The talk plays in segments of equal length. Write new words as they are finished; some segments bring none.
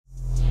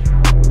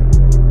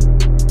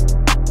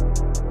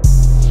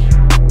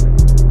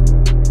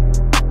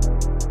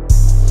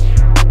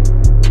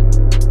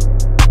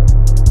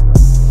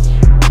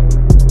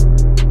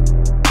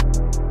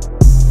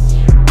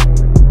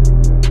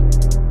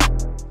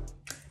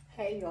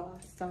y'all,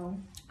 so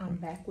I'm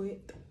back with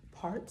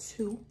part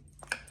 2,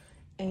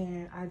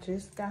 and I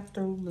just got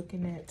through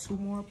looking at 2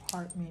 more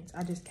apartments.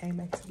 I just came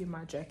back to get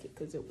my jacket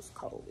because it was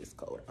cold. It's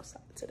cold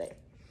outside today,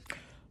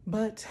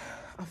 but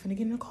I'm finna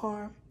get in the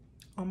car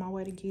on my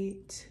way to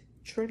get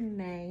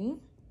Trinae.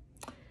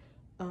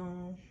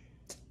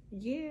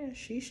 Yeah,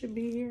 she should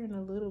be here in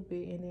a little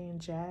bit, and then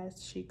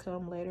Jazz, she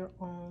come later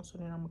on, so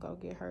then I'm gonna go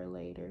get her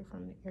later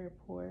from the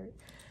airport.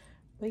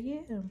 But yeah,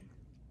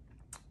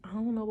 I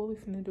don't know what we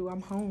finna do.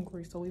 I'm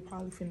hungry, so we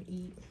probably finna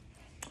eat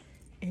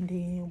and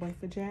then wait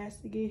for Jazz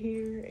to get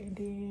here, and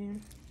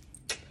then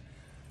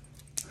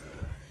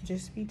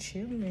just be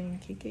chilling,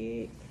 kick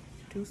it,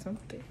 do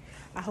something.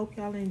 I hope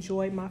y'all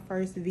enjoyed my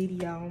first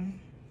video.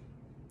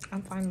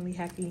 I'm finally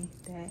happy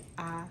that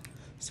I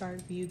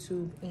started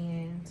YouTube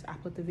and I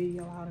put the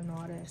video out and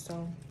all that,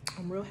 so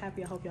I'm real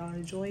happy. I hope y'all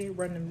enjoy it.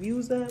 Run them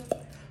views up,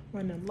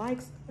 run them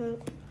likes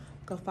up,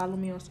 go follow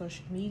me on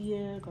social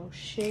media, go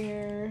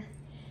share,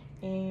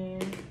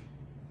 and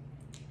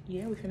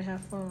yeah, we finna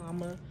have fun. I'm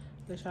gonna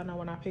let y'all know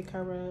when I pick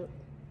her up,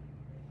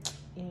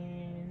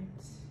 and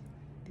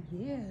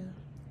yeah.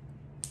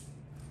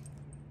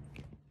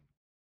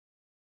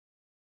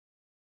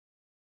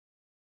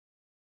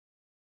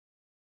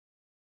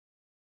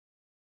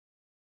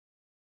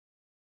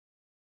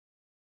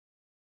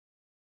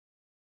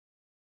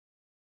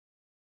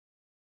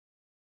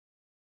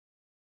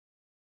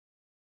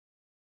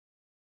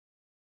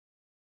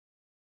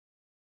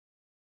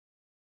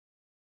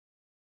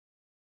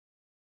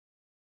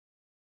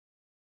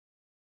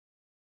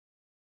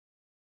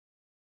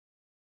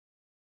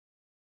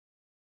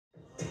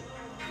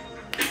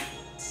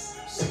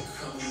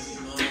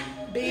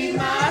 Be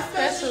my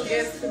special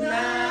guest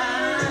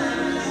tonight.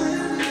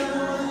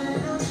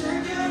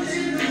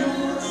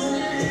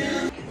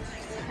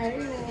 Hey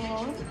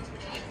y'all.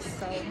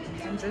 So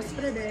I'm dressed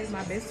for the day.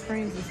 My best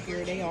friends is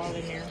here. They all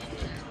in there.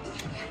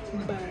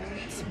 But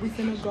we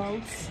finna go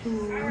to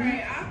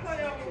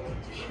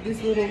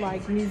this little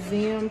like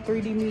museum,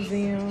 3D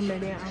museum,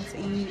 and then out to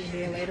eat, and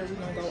then later we're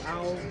gonna go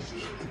out.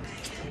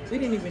 We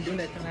didn't even do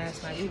nothing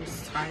last night. We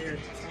was tired.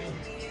 So.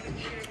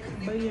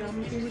 But yeah,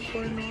 I'm gonna be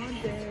recording all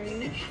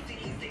day.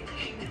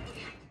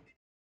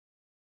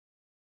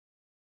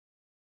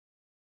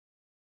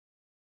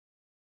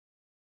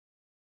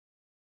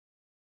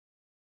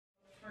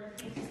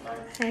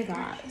 Hey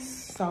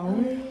guys,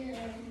 so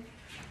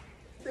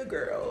the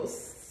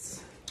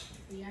girls,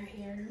 we are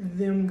here.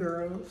 Them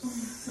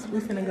girls, we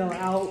finna go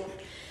out,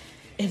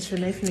 and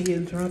Trinae finna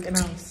get drunk, and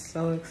I'm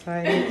so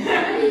excited.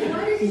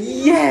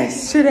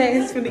 Yes, Trinae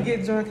is finna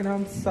get drunk, and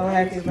I'm so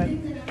happy about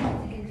it.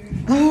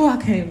 Oh, I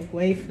can't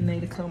wait for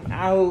Trinae to come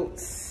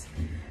out.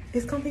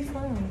 It's gonna be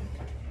fun.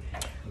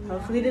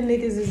 Hopefully the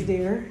niggas is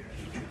there.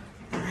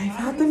 I ain't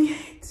found them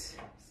yet.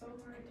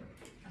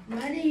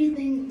 Why do you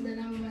think that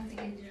I'm about to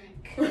get drunk?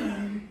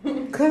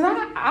 Cause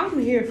I'm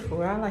here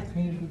for it. I like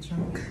me to be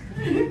drunk.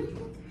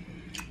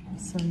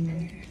 So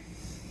yeah.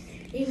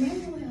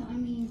 Emmanuel, I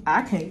mean,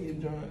 I can't get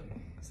drunk,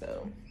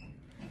 so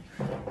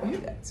you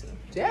got to.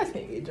 Jazz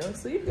can't get drunk,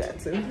 so you got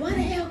to. Why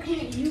the hell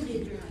can't you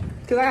get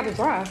drunk? Cause I gotta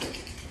drive.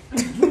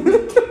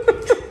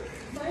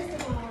 First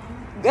of all,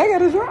 I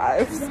gotta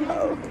drive,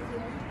 so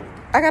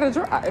I gotta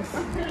drive.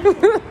 I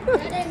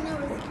didn't know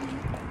it was me.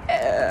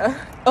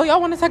 Yeah. Oh,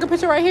 y'all want to take a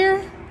picture right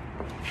here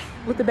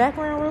with the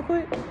background real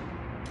quick?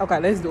 Okay,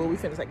 let's do it. We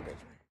finna take a picture.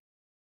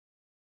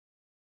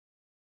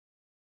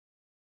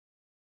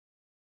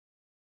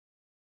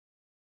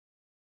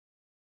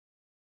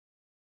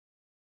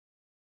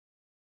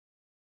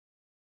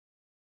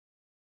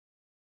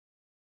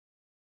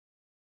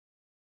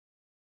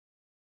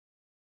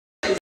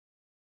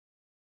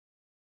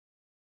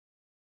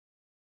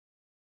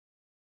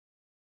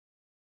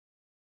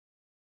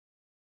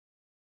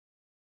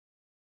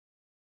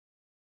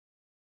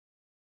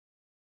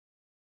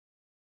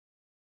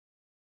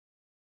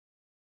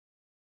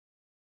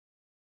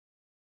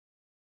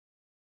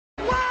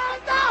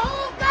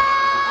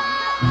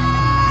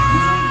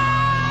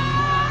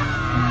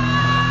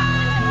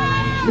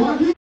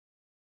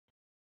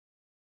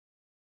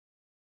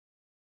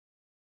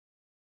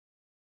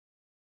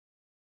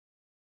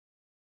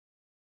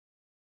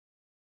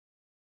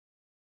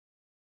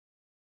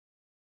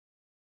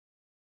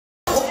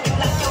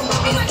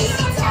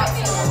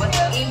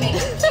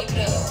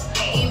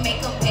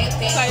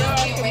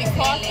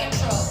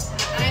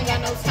 I ain't got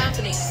no time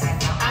for this.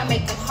 I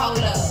make them hold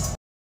up.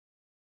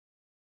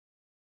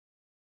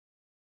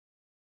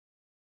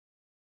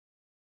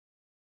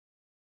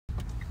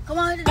 Come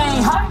on. Ain't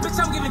hot, bitch,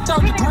 I'm giving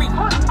 30 degree.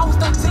 I was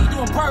 13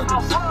 doing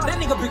burgers. That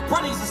nigga Big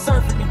Brother used to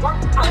surfing me. I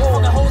was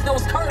fucking hoes that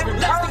was curving.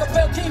 Last nigga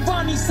felt King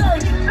Von, he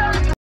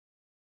surfing.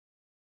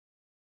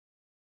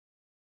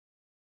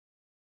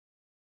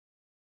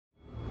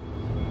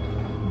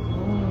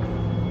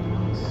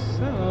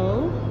 So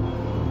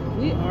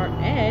we are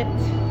at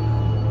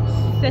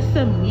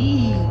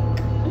Sesame.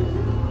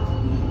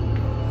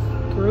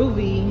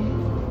 Groovy.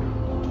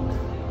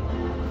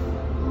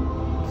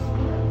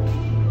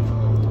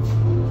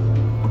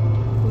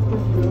 What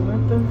this girl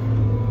at the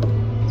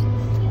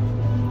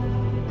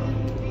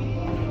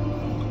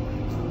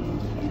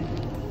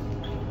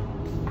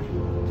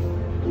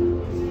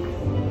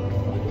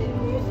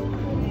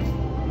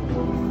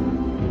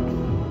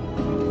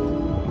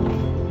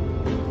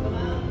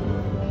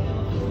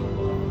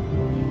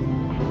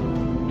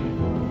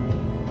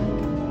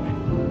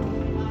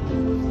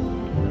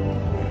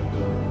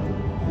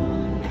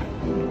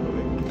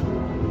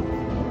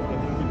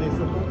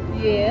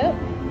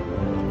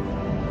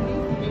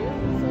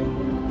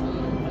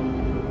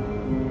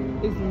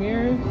It's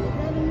mirrors.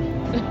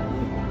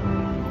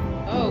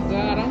 Oh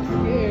God, I'm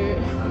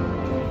scared.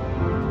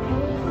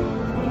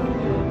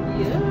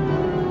 Yeah.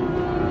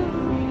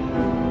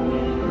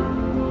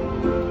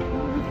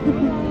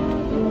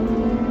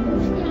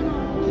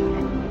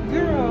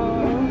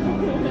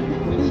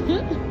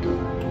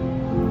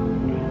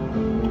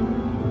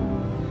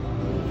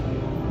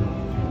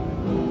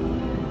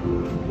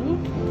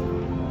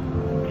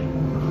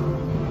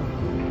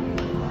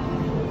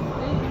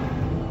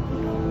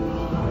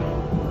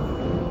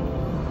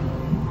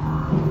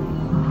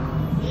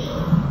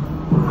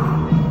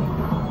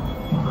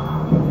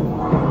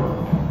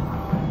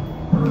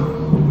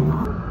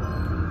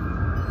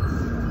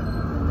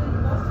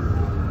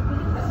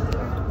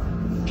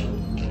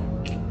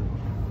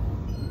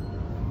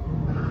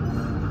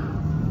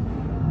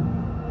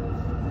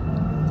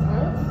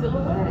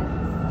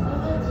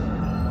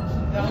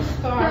 Don't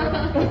start.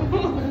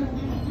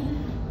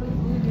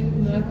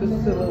 Not the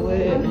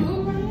silhouette.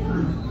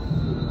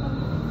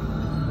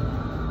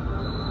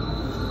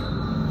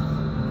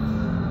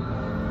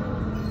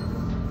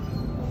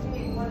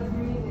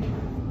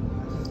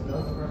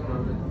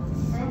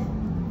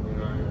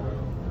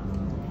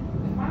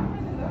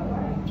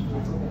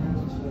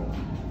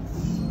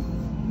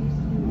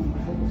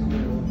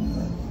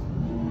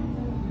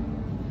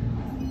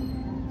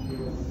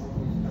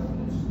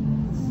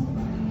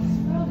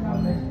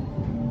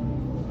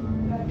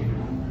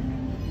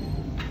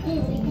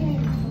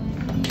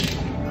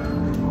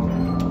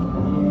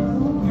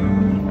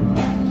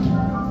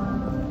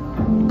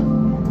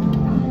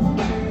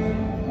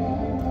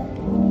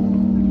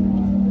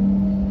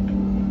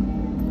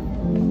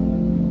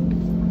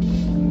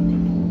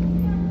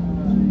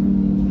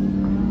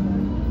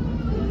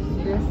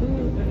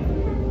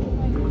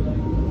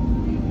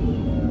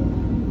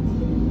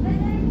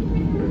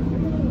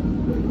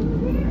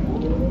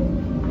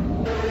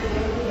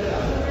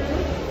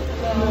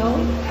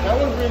 That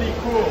was really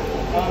cool.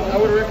 I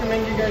would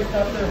recommend you guys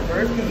stop there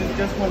first because it's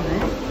just one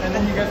route, and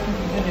then you guys can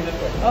continue this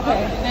way.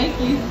 Okay, thank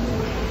you.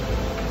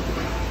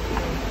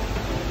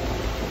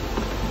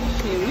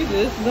 Shit, we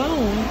just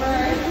gone.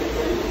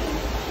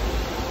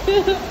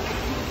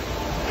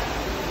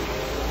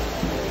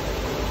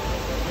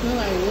 Smell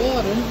like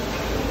water.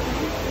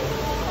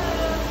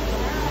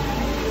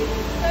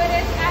 So it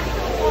is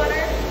actual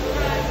water.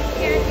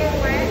 Here it is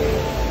wet.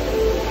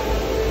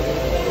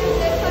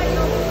 This side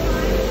no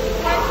time.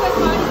 Once with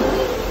body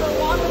heat, the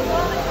water will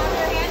hold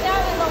your hand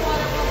out and the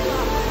water will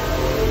stop.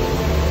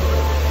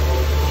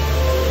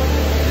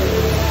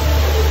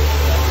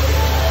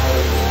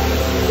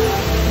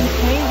 You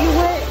can't get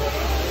wet?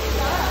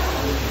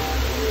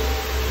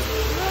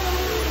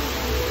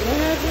 What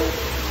happened?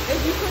 If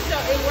you put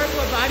your, it works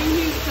with body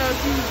heat, so if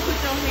you put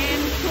your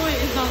hand to it,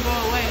 it's gonna go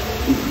away.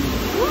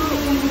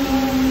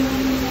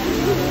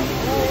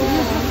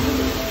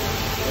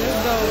 Let's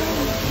go.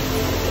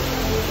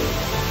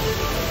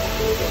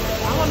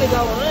 I want to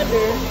go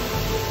under.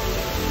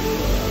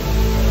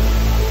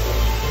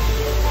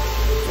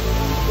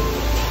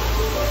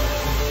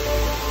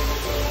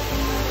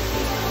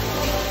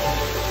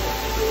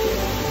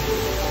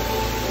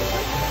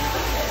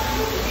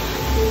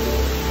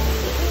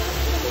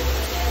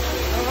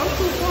 Oh, I'm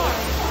too far.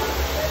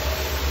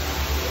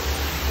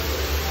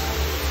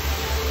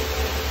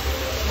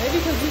 Maybe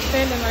because we're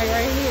standing like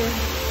right here.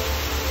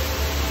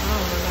 I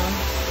don't know.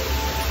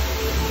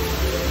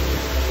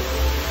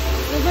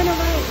 We're gonna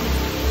right.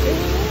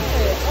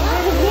 Oh,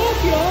 look,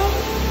 y'all.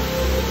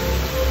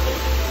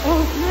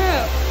 Oh,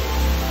 snap.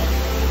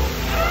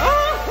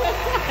 Oh,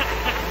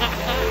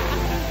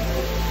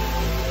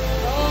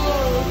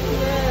 oh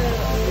snap.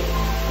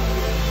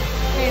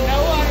 Ain't no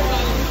water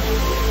running.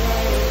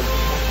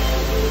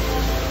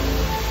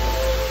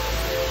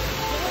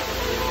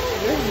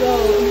 Let's go.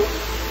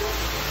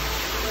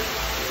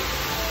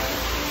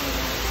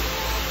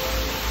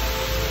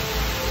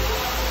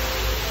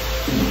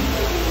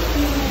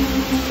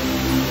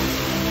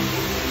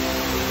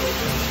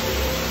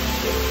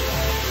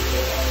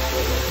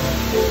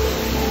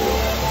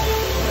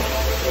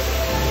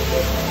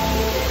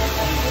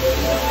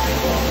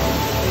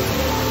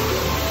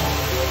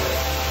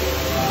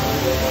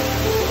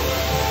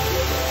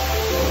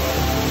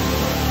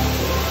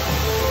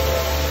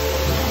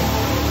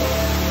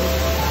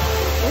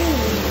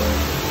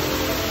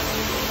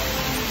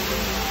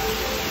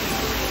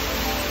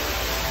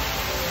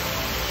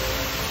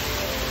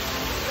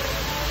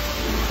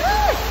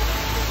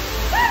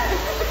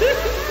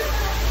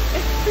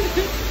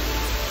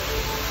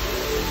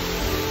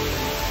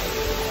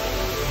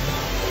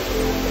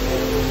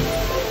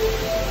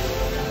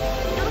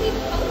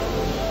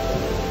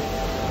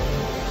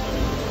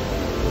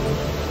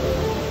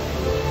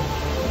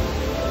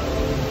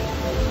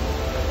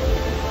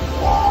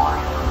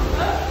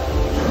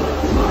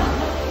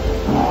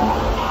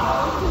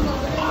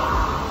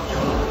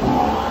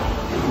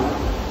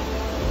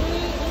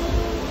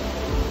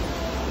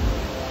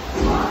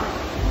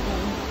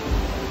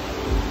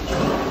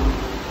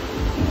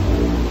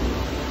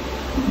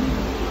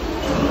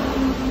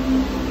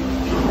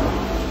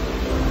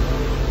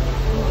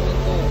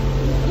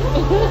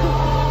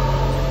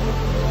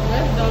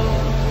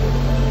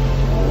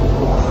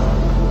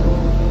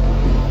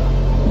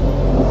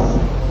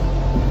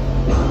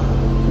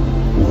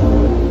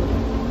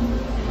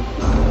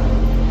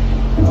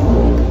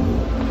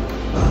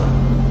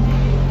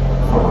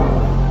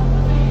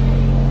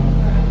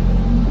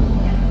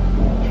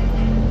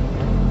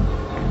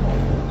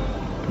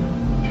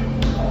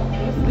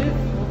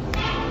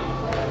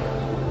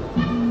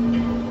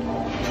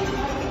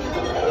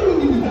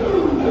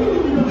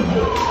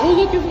 Oh,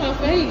 look at my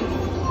face.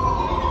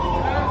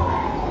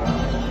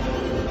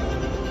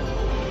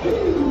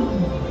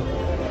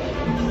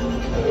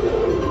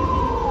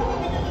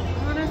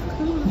 Oh, that's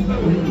cool.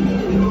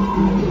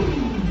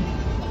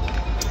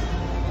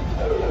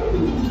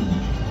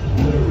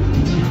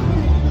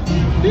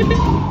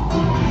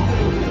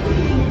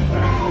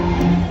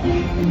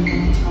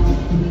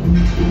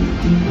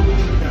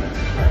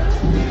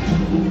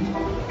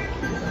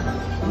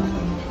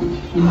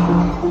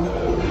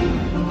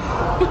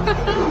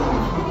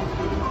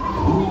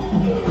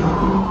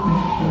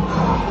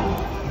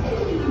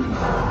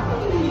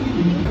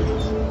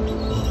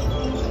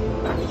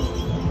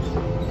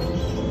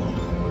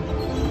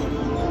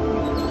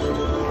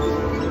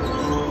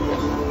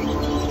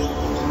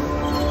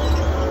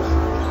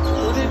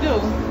 What did it do?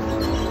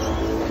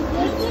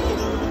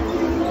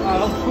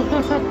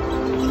 Oh.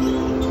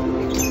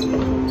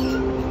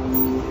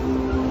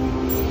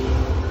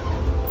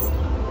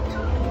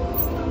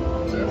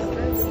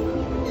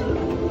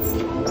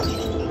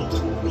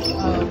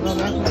 Go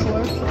back and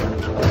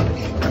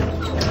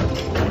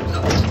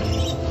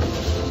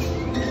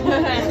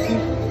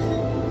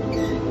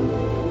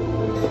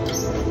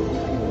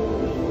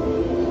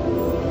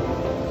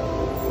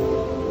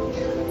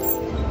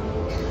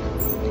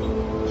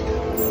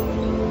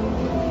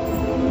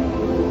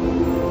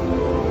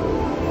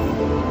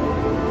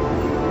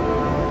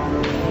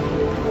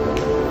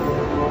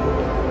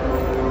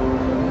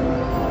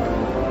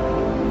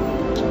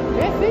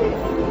That's it.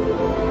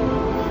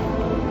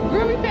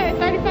 Girl, we paid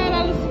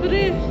 $35 for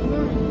this.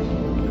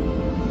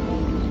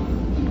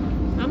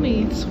 I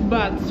mean, it's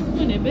about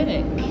 20 back. I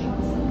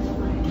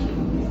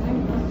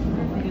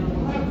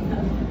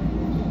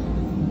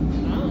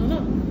don't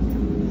know.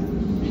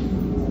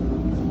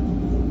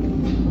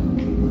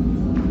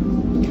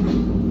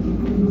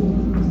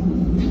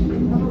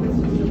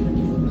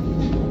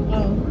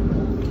 Oh.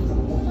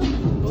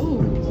 Ooh.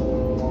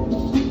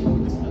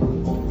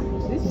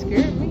 This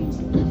scared me.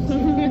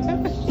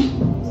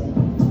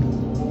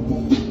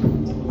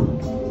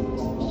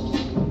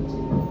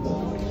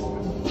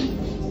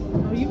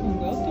 Oh, you can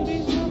go through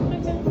these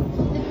motherfuckers?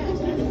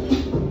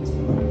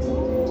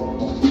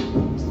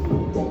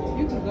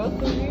 You can go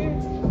through here?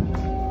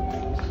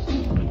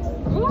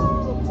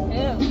 Ooh,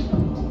 yeah.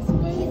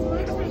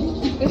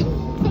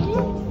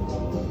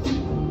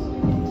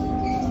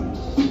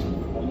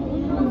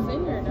 What's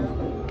in there now?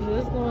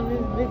 Let's go in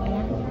this big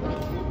one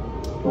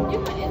You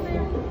went in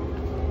there.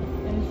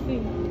 and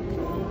see.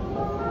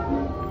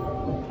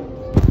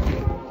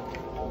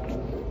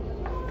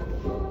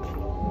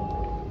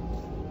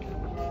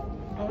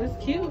 Oh,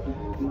 it's cute.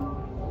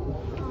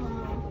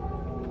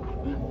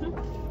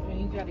 And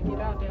you gotta get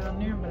out down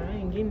there, but I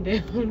ain't getting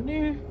down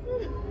there.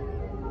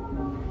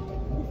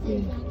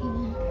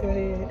 Go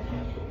ahead.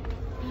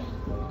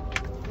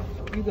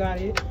 You got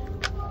it.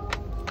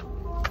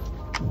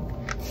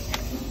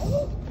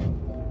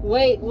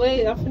 Wait,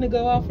 I'm finna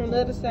go off from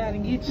the other side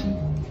and get you.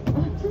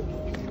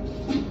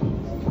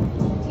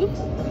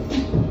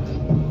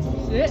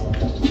 Sit.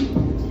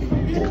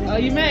 Oh,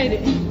 you made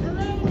it.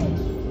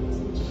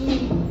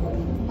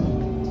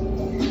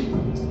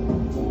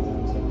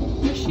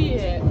 Where's she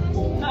at?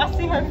 I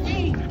see her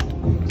feet.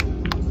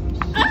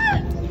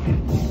 Ah!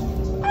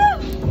 Ah!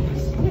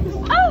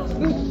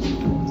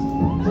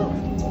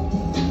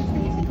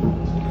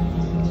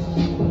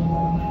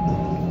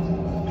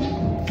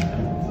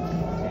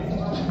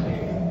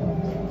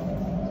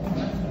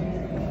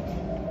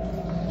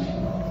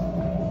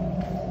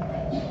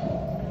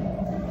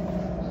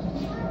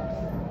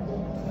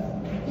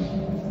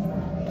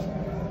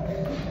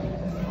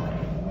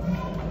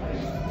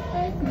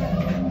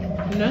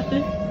 Nothing.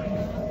 Nothing.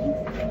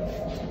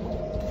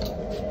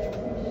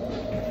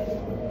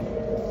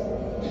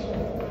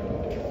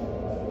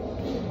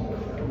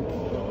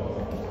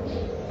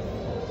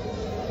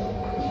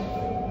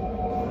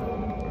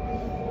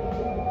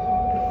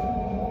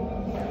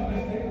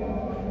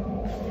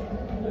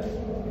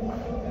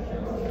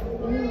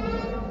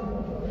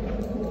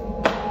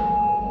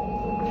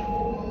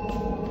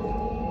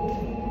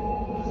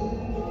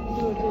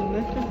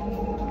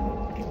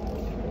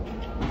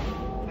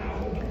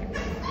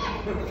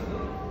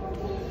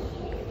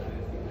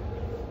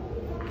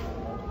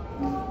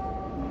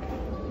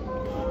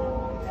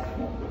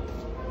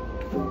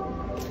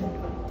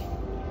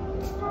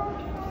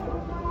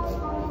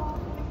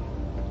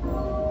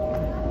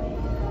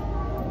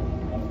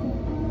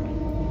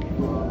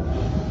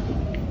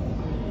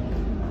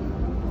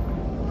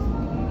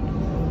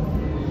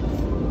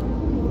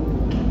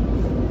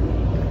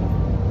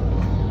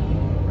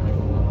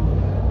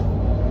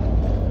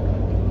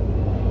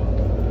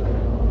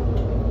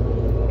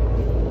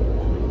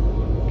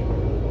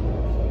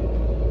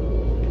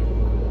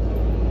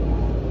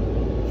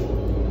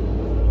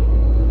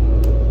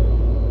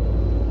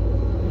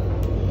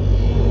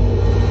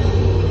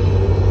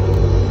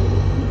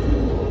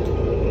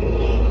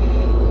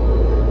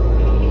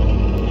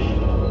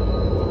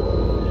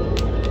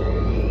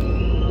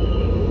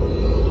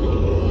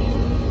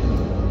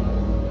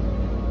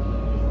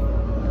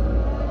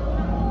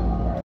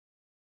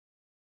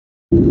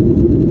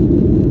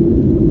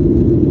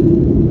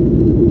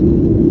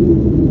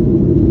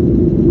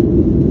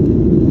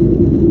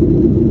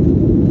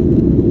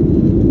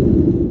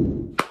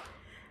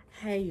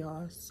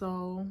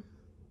 So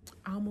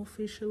I'm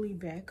officially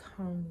back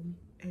home,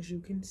 as you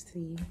can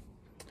see.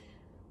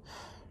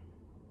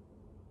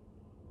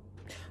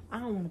 I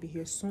don't want to be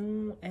here.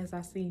 Soon as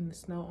I seen the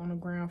snow on the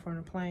ground from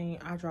the plane,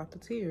 I dropped a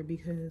tear,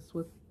 because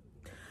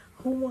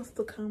who wants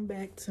to come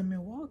back to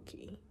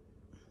Milwaukee?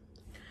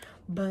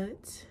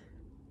 But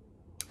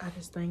I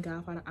just thank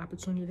God for the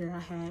opportunity that I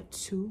had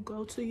to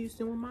go to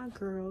Houston with my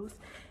girls,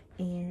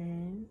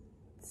 and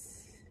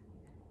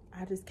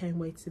I just can't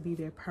wait to be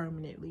there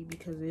permanently,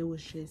 because it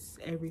was just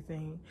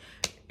everything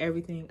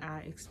I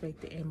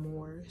expected and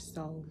more.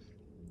 So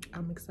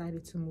I'm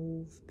excited to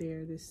move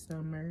there this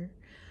summer.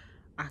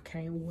 I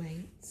can't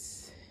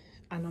wait.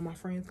 I know my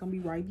friends gonna be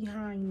right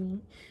behind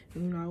me.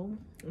 You know,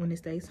 when it's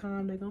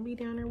daytime, they're gonna be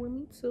down there with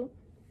me too.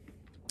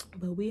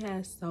 But we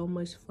had so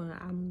much fun.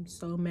 I'm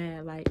so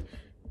mad like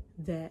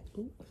that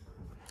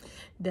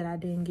I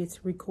didn't get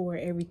to record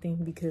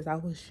everything, because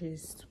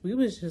we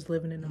was just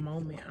living in the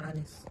moment,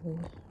 honestly.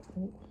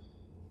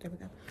 There we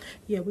go.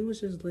 Yeah, we was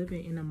just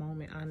living in the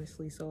moment,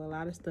 honestly. So a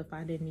lot of stuff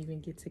I didn't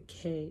even get to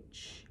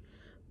catch.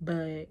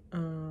 But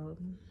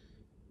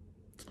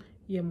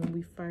yeah, when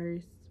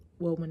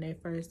they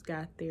first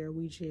got there,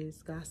 we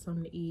just got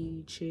something to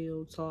eat,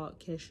 chill, talk,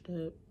 catched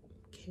up.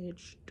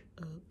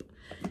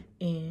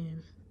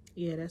 And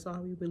yeah, that's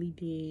all we really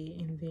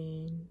did. And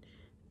then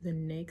the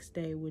next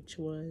day, which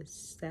was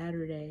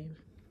Saturday,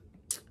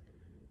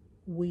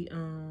 we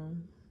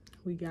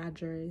got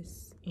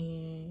dressed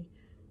and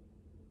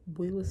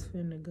we was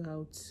finna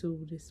go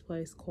to this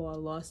place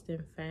called Lost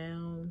and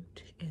Found,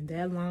 and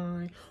that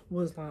line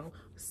was long.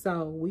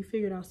 So we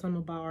figured out something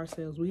about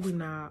ourselves. We do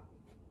not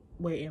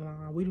wait in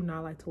line. We do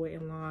not like to wait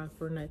in line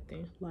for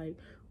nothing. Like,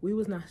 we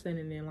was not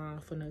standing in line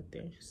for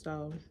nothing.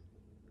 So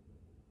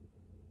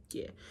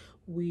yeah,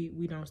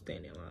 we don't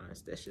stand in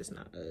lines. That's just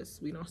not us.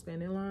 We don't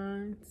stand in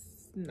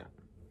lines. No.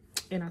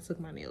 And I took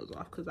my nails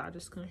off because I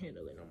just couldn't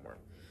handle it no more.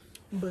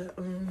 But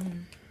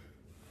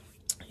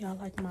y'all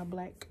like my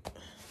black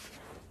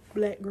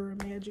girl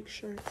magic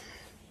shirt?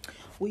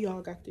 We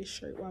all got this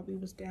shirt while we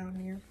was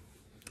down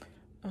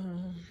there.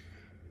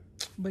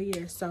 But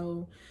yeah,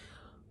 so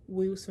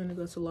we was finna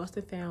go to Lost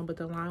and Found, but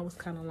the line was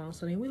kind of long.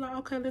 So then we like,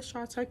 okay, let's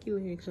try turkey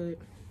leg cut.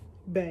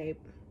 Babe,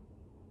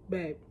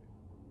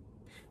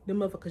 the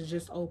motherfuckers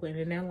just opened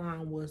and that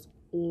line was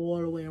all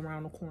the way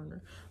around the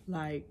corner.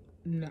 Like,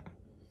 no.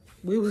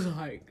 We was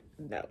like,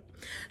 no.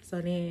 So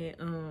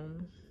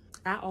then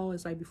I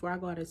always, like, before I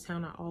go out of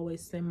town, I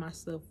always send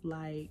myself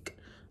like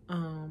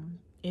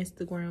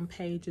Instagram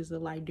pages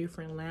of like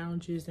different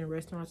lounges and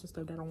restaurants and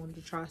stuff that I wanted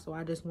to try. So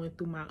I just went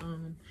through my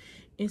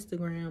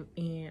Instagram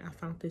and I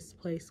found this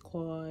place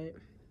called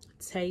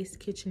Taste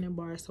Kitchen and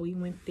Bar. So we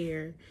went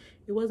there.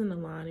 It wasn't a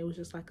line, it was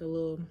just like a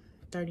little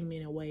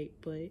 30-minute wait,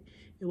 but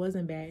it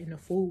wasn't bad, and the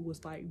food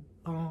was like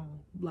bomb.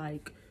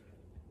 Like,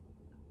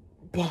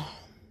 bomb.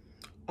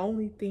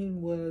 Only thing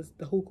was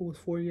the hookah was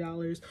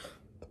 $40,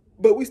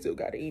 but we still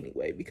got it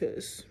anyway,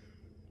 because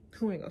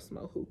who ain't gonna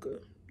smoke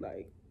hookah?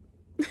 Like,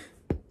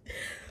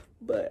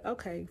 but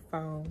okay,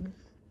 fine.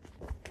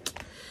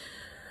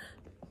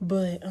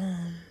 But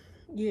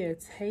yeah,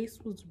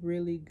 Taste was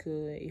really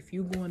good. If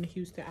you going to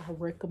Houston, I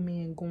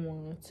recommend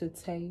going to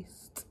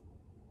Taste.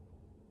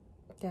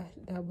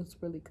 That was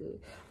really good.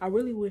 I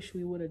really wish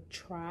we would have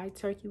tried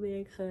turkey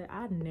leg cut.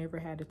 I never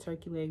had a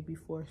turkey leg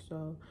before,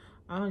 so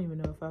I don't even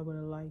know if I would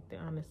have liked it,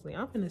 honestly.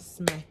 I'm gonna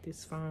smack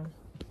this phone.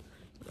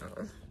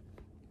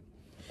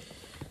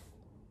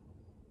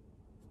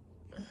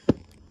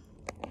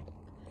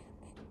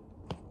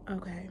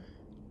 Okay.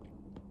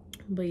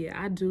 But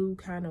yeah, I do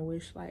kind of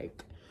wish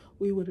like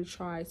we would have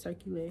tried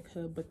turkey leg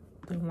cut, but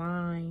the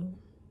line,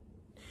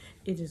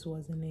 it just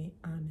wasn't it,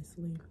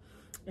 honestly.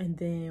 And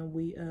then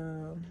we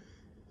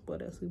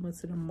what else? We went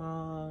to the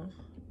mall.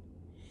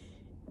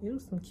 It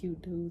was some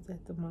cute dudes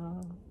at the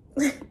mall.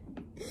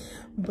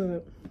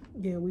 But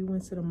yeah, we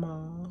went to the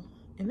mall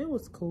and it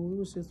was cool. It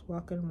was just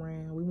walking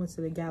around. We went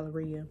to the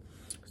Galleria.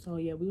 So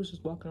yeah, we was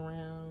just walking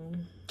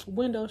around,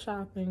 window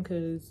shopping,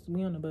 because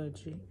we on a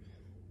budget.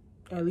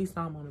 At least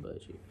I'm on a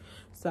budget.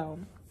 So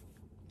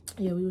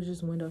yeah, we was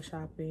just window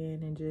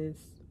shopping and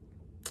just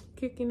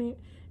kicking it.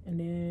 And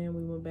then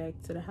we went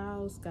back to the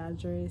house, got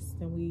dressed,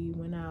 and we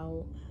went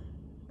out.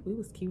 We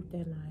was cute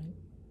that night.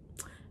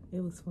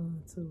 It was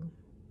fun too.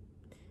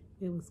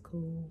 It was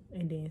cool.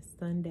 And then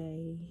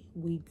Sunday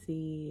we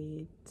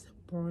did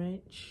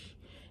brunch.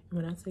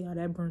 And when I tell y'all,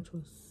 that brunch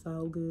was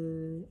so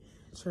good.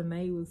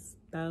 Trinae was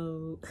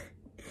stoked.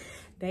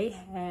 They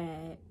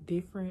had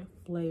different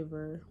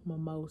flavor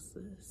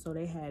mimosas. So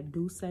they had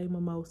Douce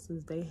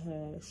mimosas. They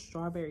had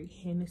strawberry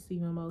Hennessy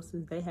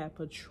mimosas. They had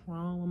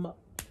Patron mimosas.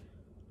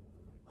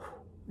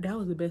 That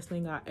was the best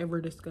thing I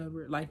ever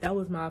discovered. Like, that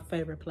was my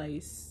favorite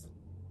place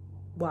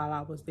while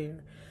I was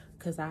there,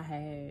 because I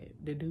had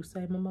the Douce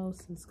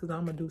mimosas, because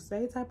I'm a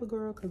Douce type of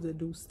girl, because the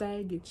Douce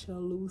get your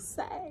loose,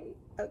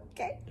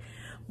 okay?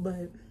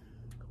 But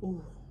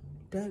ooh,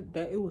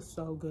 that it was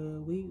so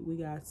good. We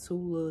got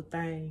two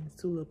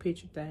little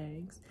picture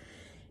things,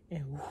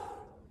 and ooh,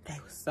 they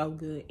was so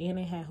good. And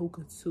they had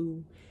hookah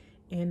too,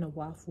 and the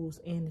waffles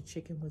and the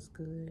chicken was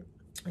good.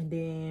 And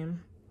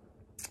then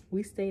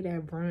we stayed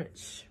at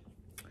brunch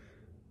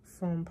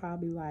from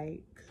probably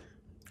like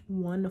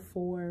 1 to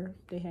 4.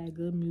 They had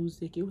good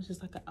music. It was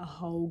just like a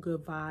whole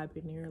good vibe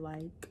in there,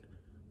 like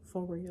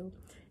for real.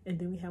 And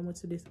then we went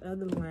to this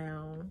other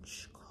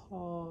lounge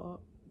called,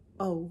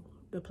 oh,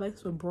 the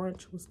place for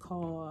brunch was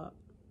called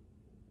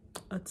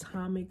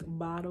Atomic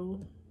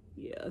Bottle.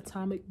 Yeah,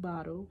 Atomic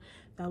Bottle.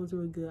 That was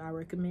really good. I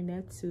recommend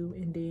that too.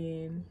 And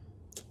then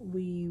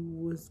we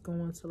was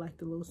going to like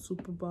the little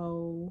Super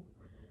Bowl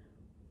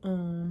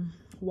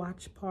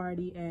watch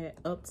party at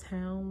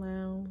Uptown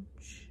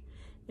Lounge,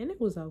 and it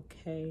was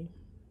okay.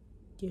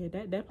 Yeah,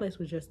 that place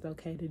was just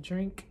okay. The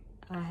drink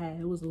I had,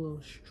 it was a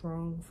little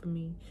strong for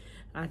me.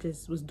 I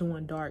just was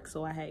doing dark,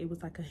 so it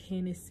was like a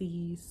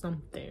Hennessy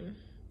something,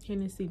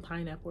 Hennessy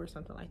pineapple or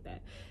something like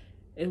that.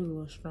 It was a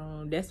little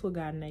strong. That's what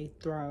got in their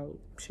throat.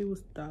 She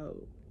was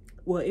dope.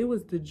 Well, it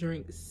was the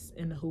drinks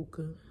and the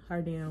hookah.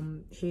 Her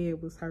damn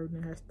head was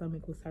hurting, her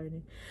stomach was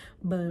hurting.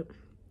 But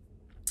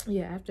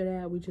yeah, after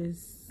that we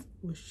just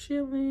was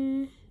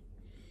chilling.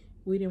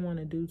 We didn't want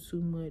to do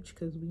too much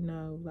because we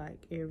know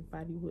like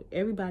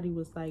everybody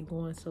was like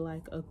going to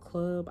like a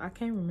club. I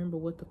can't remember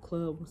what the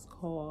club was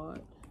called,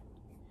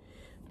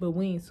 but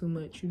we ain't too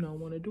much, you know,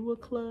 want to do a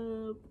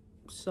club.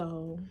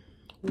 So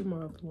we're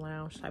more of a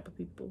lounge type of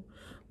people.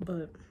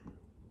 But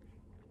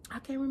I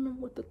can't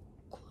remember what the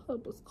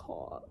club was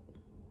called.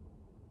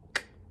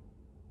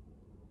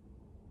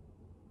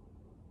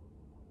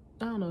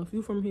 I don't know, if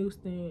you from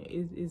Houston,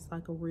 it's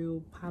like a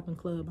real popping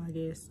club, I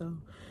guess. So,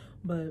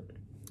 but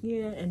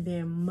yeah. And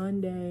then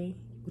Monday,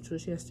 which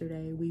was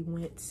yesterday, we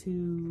went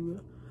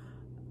to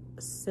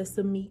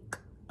Sesame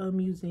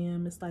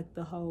Museum. It's like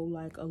the whole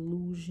like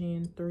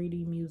illusion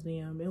 3D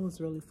museum. It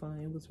was really fun.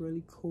 It was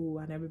really cool.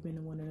 I never been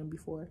to one of them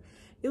before.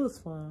 It was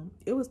fun.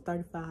 It was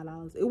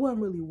 $35. It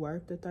wasn't really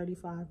worth the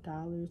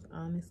 $35,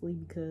 honestly,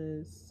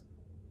 because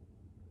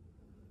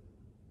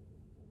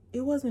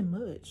it wasn't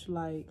much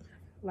like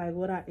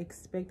what I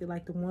expected.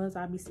 Like the ones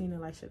I be seeing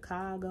in like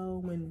Chicago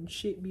when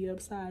shit be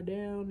upside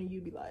down and you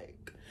be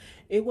like,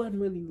 it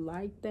wasn't really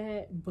like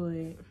that,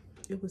 but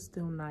it was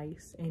still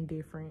nice and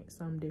different,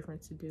 something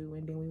different to do.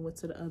 And then we went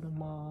to the other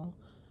mall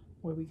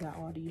where we got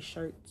all these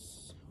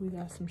shirts. We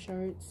got some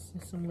shirts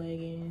and some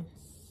leggings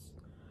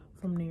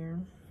from there.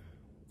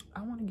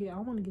 I want to get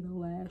a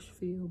lash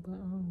feel, but I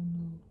don't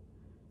know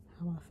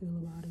how I feel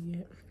about it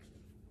yet.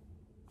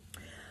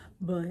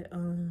 But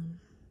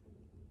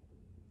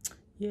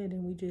yeah,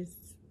 then we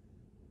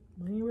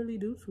didn't really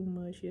do too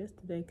much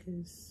yesterday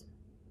because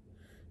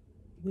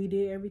we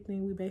did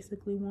everything we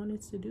basically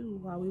wanted to do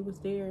while we was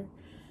there.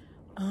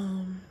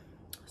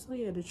 So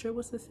yeah, the trip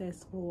was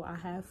successful. I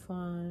had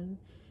fun.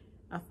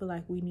 I feel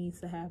like we need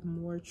to have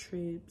more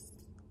trips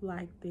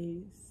like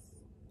this,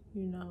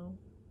 you know.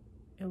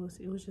 It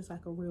was just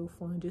like a real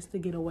fun, just to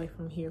get away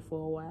from here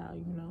for a while,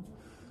 you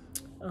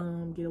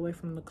know. Get away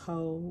from the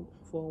cold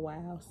for a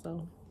while.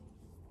 So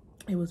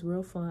it was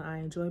real fun. I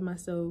enjoyed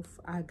myself.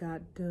 I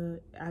got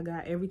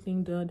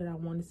everything done that I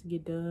wanted to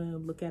get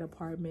done. Look at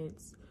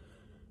apartments,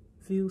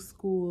 view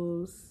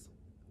schools,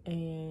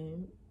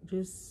 and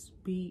just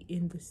be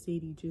in the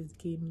city, just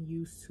getting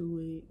used to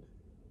it.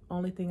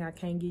 Only thing I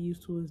can't get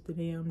used to is the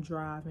damn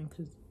driving,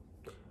 because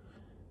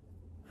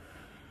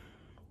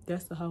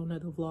that's a whole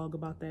nother vlog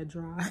about that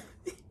drive.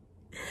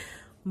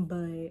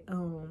 But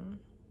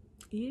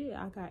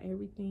yeah, I got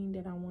everything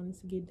that I wanted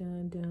to get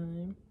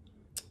done.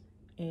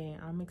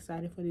 And I'm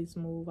excited for this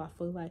move. I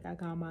feel like I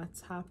got my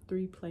top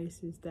 3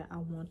 places that I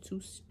want to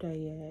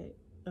stay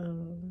at.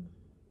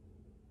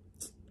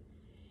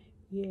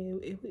 Yeah,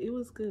 it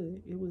was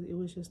good. It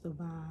was just a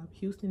vibe.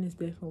 Houston is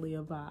definitely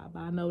a vibe.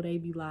 I know they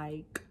be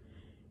like,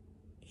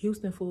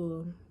 Houston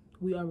full,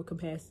 we over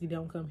capacity,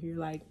 don't come here.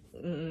 Like,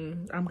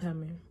 I'm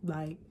coming.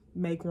 Like,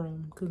 make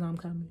room, because I'm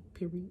coming,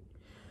 period.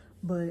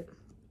 But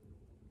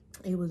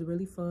it was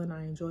really fun.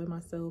 I enjoyed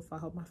myself. I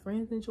hope my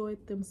friends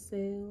enjoyed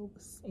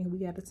themselves. And we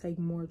got to take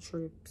more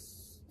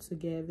trips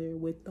together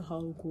with the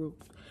whole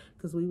group,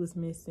 because we was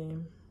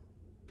missing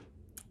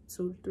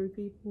 2 to 3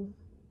 people.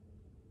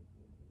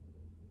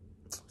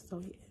 So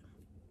yeah,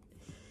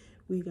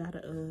 we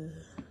gotta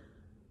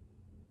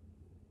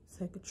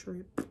take a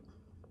trip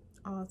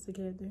all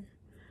together.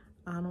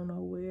 I don't know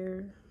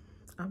where.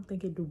 I'm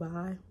thinking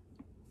Dubai.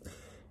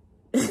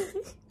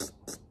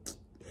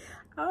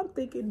 I'm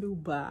thinking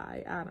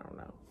Dubai. I don't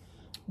know.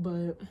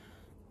 But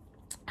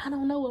I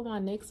don't know what my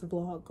next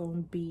vlog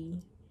gonna be.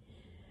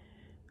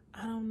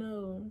 I don't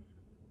know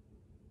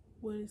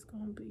what it's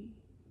gonna be.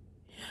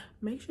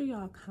 Make sure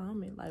y'all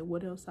comment like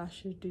what else I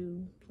should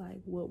do, like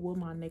what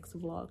my next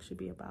vlog should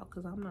be about,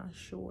 because I'm not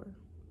sure.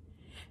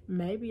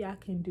 Maybe I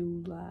can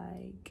do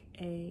like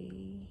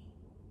I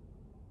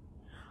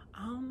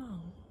don't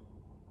know.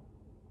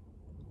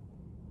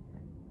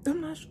 I'm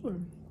not sure.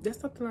 That's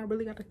something I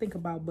really got to think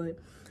about, but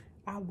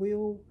I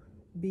will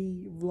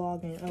be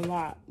vlogging a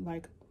lot,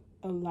 like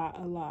a lot.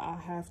 I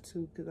have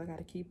to, because I got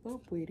to keep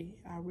up with it.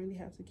 I really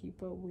have to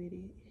keep up with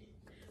it.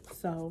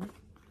 So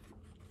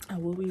I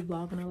will be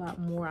vlogging a lot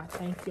more. I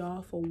thank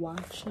y'all for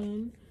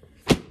watching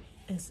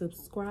and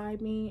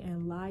subscribing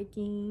and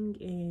liking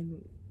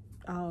and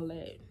all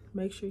that.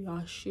 Make sure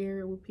y'all share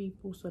it with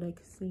people so they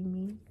can see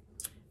me.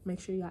 Make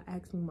sure y'all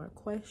ask me more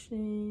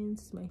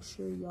questions. Make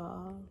sure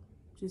y'all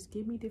just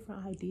give me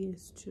different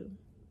ideas too.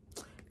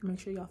 Make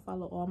sure y'all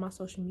follow all my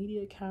social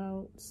media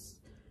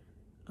accounts.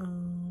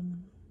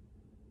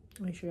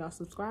 Make sure y'all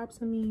subscribe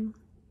to me.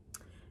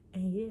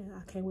 And yeah,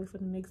 I can't wait for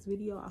the next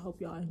video. I hope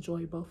y'all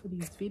enjoy both of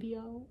these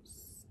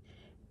videos.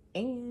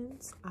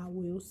 And I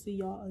will see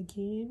y'all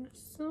again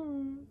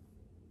soon.